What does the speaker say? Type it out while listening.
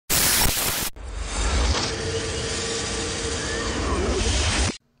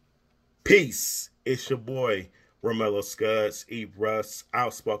Peace. It's your boy, Romello Scuds, Eat Russ,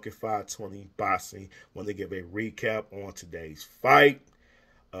 Outspoken 520 Boxing. Want to give a recap on today's fight,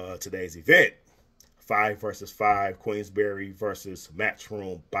 today's event. 5 versus 5, Queenberry versus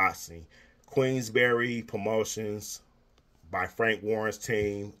Matchroom Boxing. Queenberry Promotions by Frank Warren's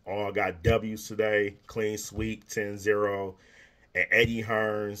team all got W's today. Clean sweep, 10-0. And Eddie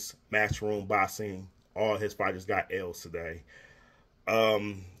Hearn's Matchroom Boxing, all his fighters got L's today.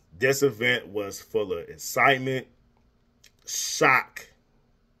 This event was full of excitement, shock,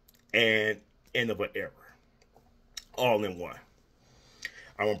 and end of an era. All in one.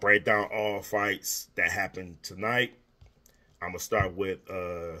 I'm going to break down all fights that happened tonight. I'm going to start with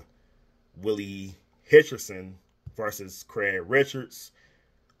Willie Hitcherson versus Craig Richards.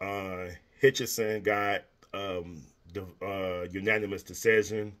 Hitcherson got the unanimous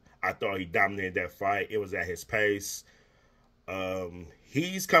decision. I thought he dominated that fight. It was at his pace.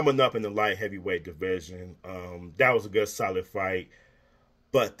 He's coming up in the light heavyweight division. That was a good, solid fight.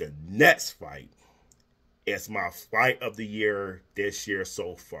 But the next fight is my fight of the year this year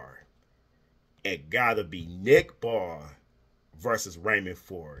so far. It gotta be Nick Ball versus Raymond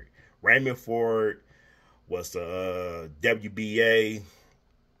Ford. Raymond Ford was the WBA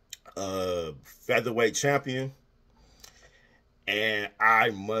featherweight champion. And I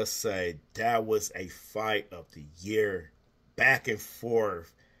must say, that was a fight of the year. Back and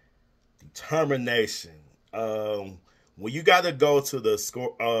forth, determination. When you got to go to the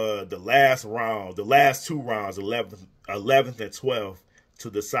score, the last round, the last two rounds, 11th and 12th,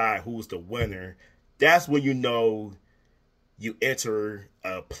 to decide who's the winner, that's when you know you enter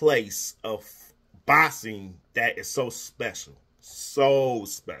a place of boxing that is so special. So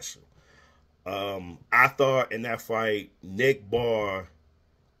special. I thought in that fight, Nick Ball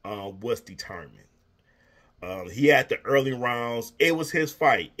was determined. He had the early rounds. It was his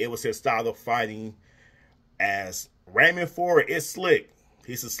fight. It was his style of fighting. As Raymond Ford is slick.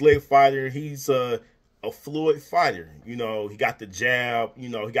 He's a slick fighter. He's a fluid fighter. You know, he got the jab. You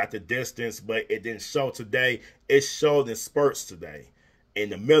know, he got the distance, but it didn't show today. It showed in spurts today.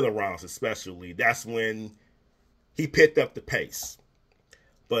 In the middle rounds especially. That's when he picked up the pace.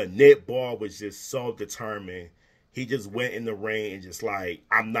 But Nick Ball was just so determined. He just went in the ring and just like,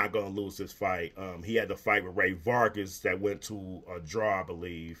 I'm not going to lose this fight. He had the fight with Ray Vargas that went to a draw, I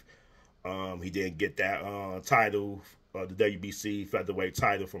believe. He didn't get that title, the WBC featherweight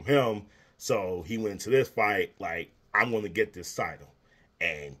title from him. So he went into this fight like, I'm going to get this title.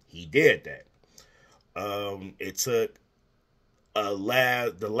 And he did that. It took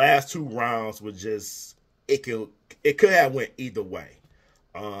the last two rounds was just, it could have went either way.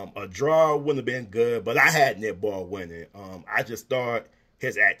 A draw wouldn't have been good, but I had Nick Ball winning. I just thought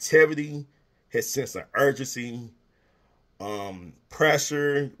his activity, his sense of urgency,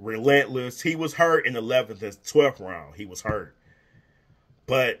 pressure, relentless. He was hurt in the 11th and 12th round. He was hurt.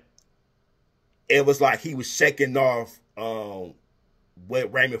 But it was like he was shaking off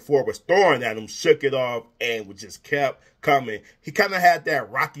what Raymond Ford was throwing at him, shook it off, and just kept coming. He kind of had that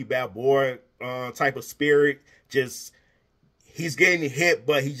Rocky Balboa type of spirit, just... He's getting hit,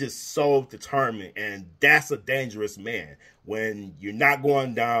 but he's just so determined, and that's a dangerous man. When you're not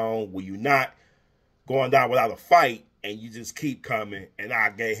going down, when you're not going down without a fight, and you just keep coming, and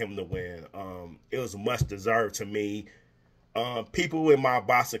I gave him the win. It was much deserved to me. People in my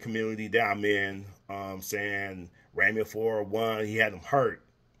boxing community that I'm in saying Raymond Ford won, he had him hurt.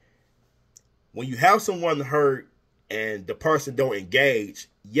 When you have someone hurt and the person don't engage,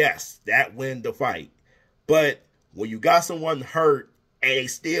 yes, that wins the fight. But when you got someone hurt and they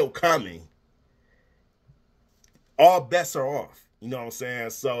still coming, all bets are off. You know what I'm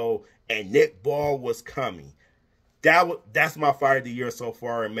saying? So, and Nick Ball was coming. That's my fight of the year so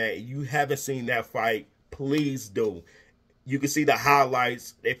far. And man, if you haven't seen that fight, please do. You can see the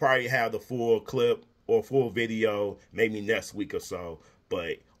highlights. They probably have the full clip or full video maybe next week or so.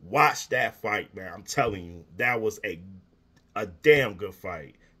 But watch that fight, man. I'm telling you, that was a damn good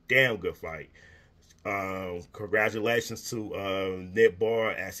fight. Damn good fight. Congratulations to Nick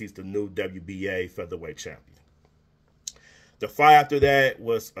Ball as he's the new WBA featherweight champion. The fight after that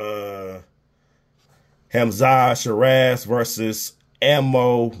was Hamza Shiraz versus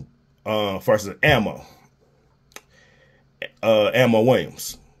Ammo Williams.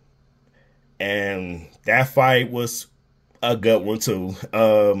 And that fight was a good one too.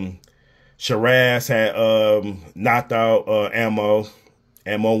 Shiraz had knocked out Ammo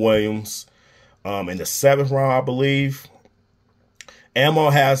Williams in the 7th round, I believe.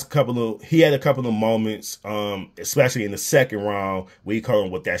 Ammo has had a couple of moments, especially in the 2nd round, where he caught him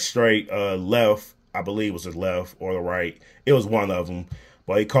with that straight left. I believe it was his left or the right. It was one of them.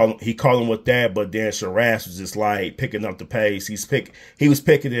 But he called him with that, but then Shiraz was just like picking up the pace. He was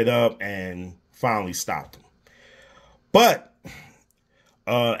picking it up and finally stopped him. But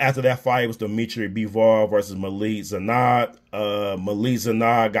after that fight, it was Dimitri Bivol versus Malik Zanad. Malik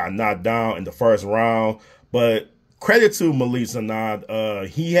Zanad got knocked down in the first round, but credit to Malik Zanad.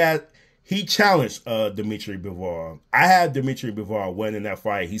 He challenged Dimitri Bivol. I had Dimitri Bivol winning that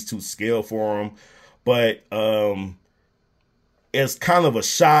fight. He's too skilled for him, but it's kind of a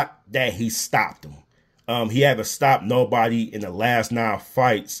shock that he stopped him. He haven't stopped nobody in the last 9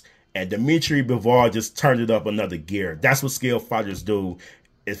 fights, and Dimitri Bivol just turned it up another gear. That's what skilled fighters do.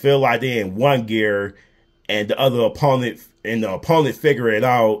 It feels like they're in one gear, and the opponent figure it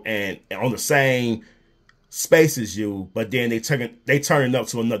out and on the same space as you, but then they turn it up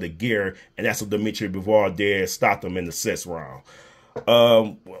to another gear, and that's what Dimitri Bivol did. Stopped him in the 6th round.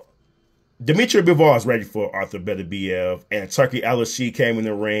 Dimitri Bivol is ready for Arthur Beterbiev, and Turkey Al-Ashi came in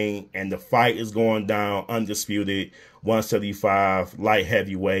the ring, and the fight is going down undisputed, 175 light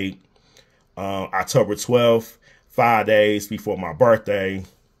heavyweight, October 12th, 5 days before my birthday.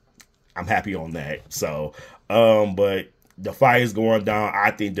 I'm happy on that. So, but the fight is going down. I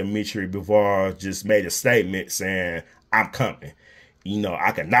think Dimitri Bivol just made a statement saying, I'm coming. You know,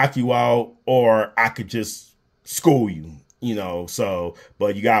 I can knock you out, or I could just school you. You know, so,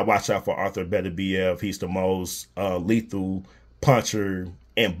 but you gotta watch out for Arthur Beterbiev. He's the most lethal puncher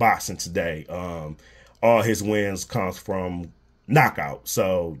in boxing today. All his wins comes from knockout,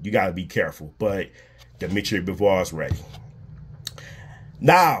 so you gotta be careful. But Dimitri Bivol is ready.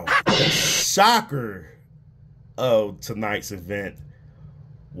 Now, the shocker of tonight's event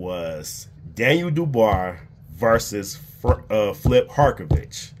was Daniel Dubois versus Flip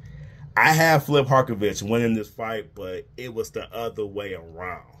Hrgović. I had Flip Hrgović winning this fight, but it was the other way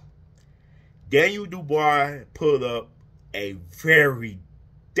around. Daniel Dubois put up a very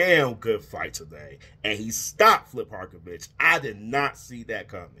damn good fight today, and he stopped Flip Hrgović. I did not see that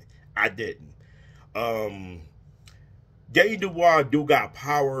coming. I didn't. Daniel Dubois do got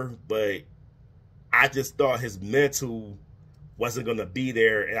power, but I just thought his mental wasn't going to be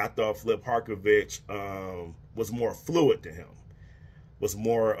there, and I thought Flip Hrgović was more fluid to him. Was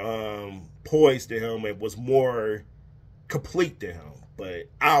more poised to him, and was more complete to him. But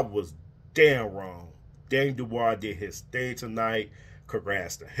I was damn wrong. Daniel Dubois did his thing tonight.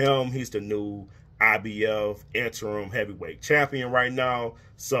 Congrats to him. He's the new IBF interim heavyweight champion right now.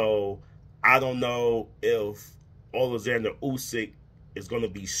 So I don't know if Alexander Usyk is going to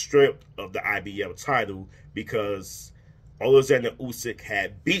be stripped of the IBF title, because Alexander Usyk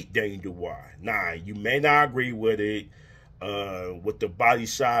had beat Daniel Dubois. Now, you may not agree with it. With the body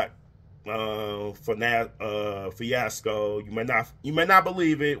shot fiasco, you may not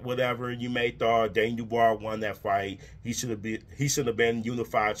believe it. Whatever you may thought, Daniel Dubois won that fight. He should have been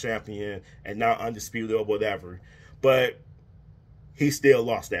unified champion and not undisputed or whatever. But he still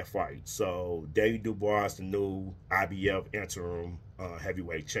lost that fight. So Daniel Dubois is the new IBF interim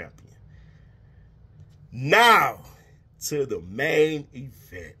heavyweight champion. Now to the main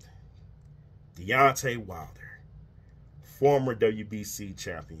event: Deontay Wilder, former WBC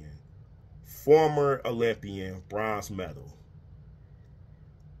champion, former Olympian, bronze medal,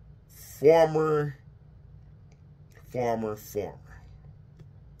 former.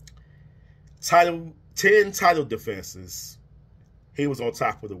 10 title defenses. He was on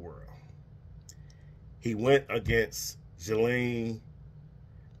top of the world. He went against Zhilei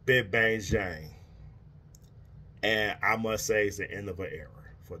Big Bang Zhang. And I must say it's the end of an era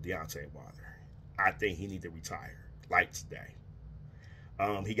for Deontay Wilder. I think he needs to retire, like today.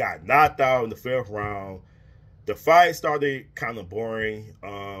 He got knocked out in the 5th round. The fight started kind of boring.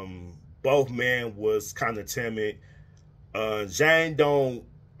 Both men was kind of timid. Zhang don't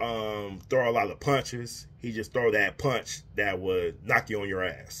throw a lot of punches. He just throw that punch that would knock you on your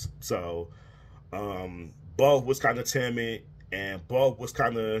ass. So both was kind of timid, and both was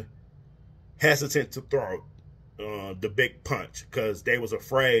kind of hesitant to throw the big punch, because they was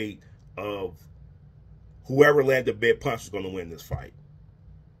afraid of whoever landed the big punch was going to win this fight.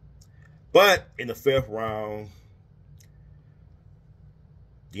 But in the 5th round,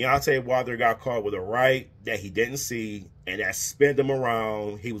 Deontay Wilder got caught with a right that he didn't see, and that spun him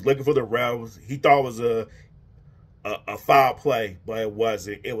around. He was looking for the ref. He thought it was a foul play, but it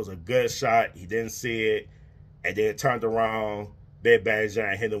wasn't. It was a good shot. He didn't see it, and then it turned around. Big Bang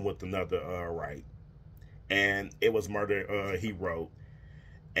Zhang hit him with another right. And it was murder, he wrote.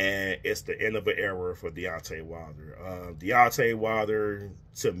 And it's the end of an era for Deontay Wilder. Deontay Wilder,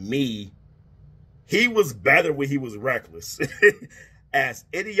 to me, he was better when he was reckless. As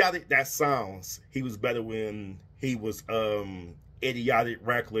idiotic that sounds, he was better when he was idiotic,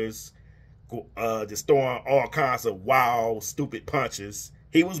 reckless, just throwing all kinds of wild, stupid punches.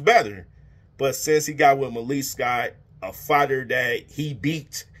 He was better. But since he got with Malik Scott, a fighter that he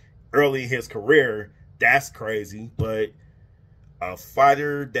beat early in his career, that's crazy. But a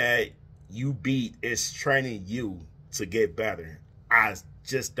fighter that you beat is training you to get better. I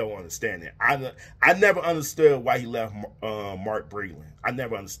just don't understand it. I never understood why he left Mark Breland. I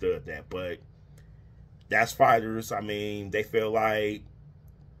never understood that. But that's fighters. I mean, they feel like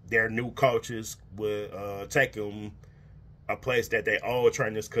their new coaches would take them a place that their old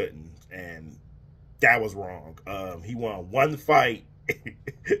trainers couldn't. And that was wrong. He won one fight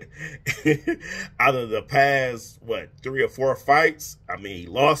out of the past, 3 or 4 fights. I mean, he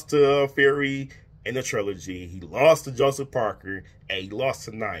lost to Fury in the trilogy. He lost to Joseph Parker, and he lost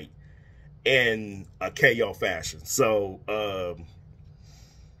tonight in a KO fashion. So,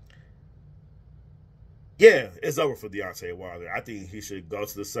 yeah, it's over for Deontay Wilder. I think he should go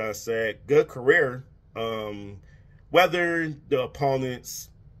to the sunset. Good career. Whether the opponents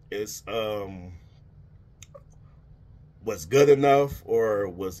was good enough or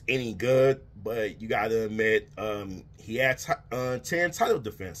was any good, but you got to admit, he had 10 title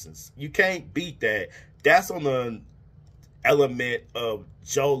defenses. You can't beat that. That's on the element of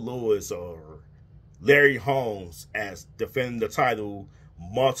Joe Louis or Larry Holmes as defending the title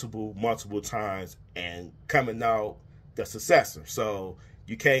multiple times and coming out the successor. So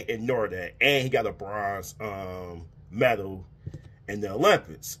you can't ignore that. And he got a bronze medal in the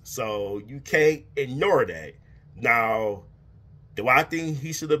Olympics. So you can't ignore that. Now, do I think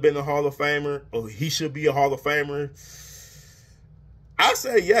he should have been a Hall of Famer, or he should be a Hall of Famer? I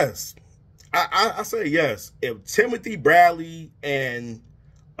say yes. I say yes. If Timothy Bradley and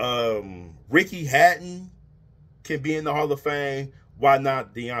Ricky Hatton can be in the Hall of Fame, why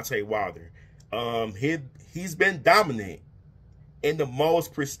not Deontay Wilder? He's been dominant in the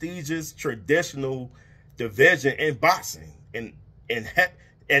most prestigious traditional division in boxing, and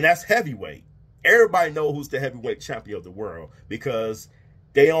that's heavyweight. Everybody knows who's the heavyweight champion of the world because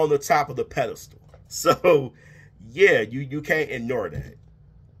they on the top of the pedestal. So, yeah, you can't ignore that.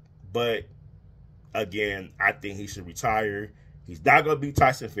 But, again, I think he should retire. He's not going to beat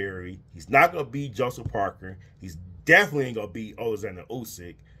Tyson Fury. He's not going to beat Joseph Parker. He's definitely ain't going to beat Alexander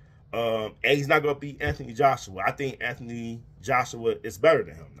Usyk. And he's not going to beat Anthony Joshua. I think Anthony Joshua is better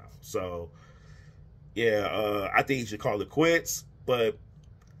than him now. So, yeah, I think he should call it quits. But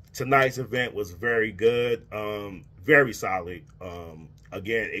tonight's event was very good, very solid.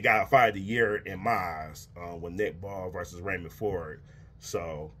 Again, it got a fight of the year in my eyes with Nick Ball versus Raymond Ford.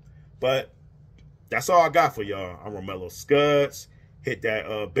 So, but that's all I got for y'all. I'm Romello Scuds. Hit that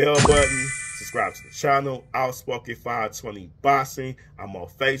bell button. Subscribe to the channel. Outspoken 520 Boxing. I'm on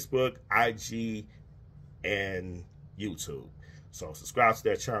Facebook, IG, and YouTube. So subscribe to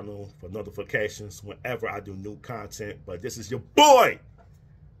that channel for notifications whenever I do new content. But this is your boy,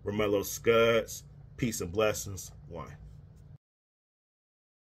 Romello Scuds. Peace and blessings. One.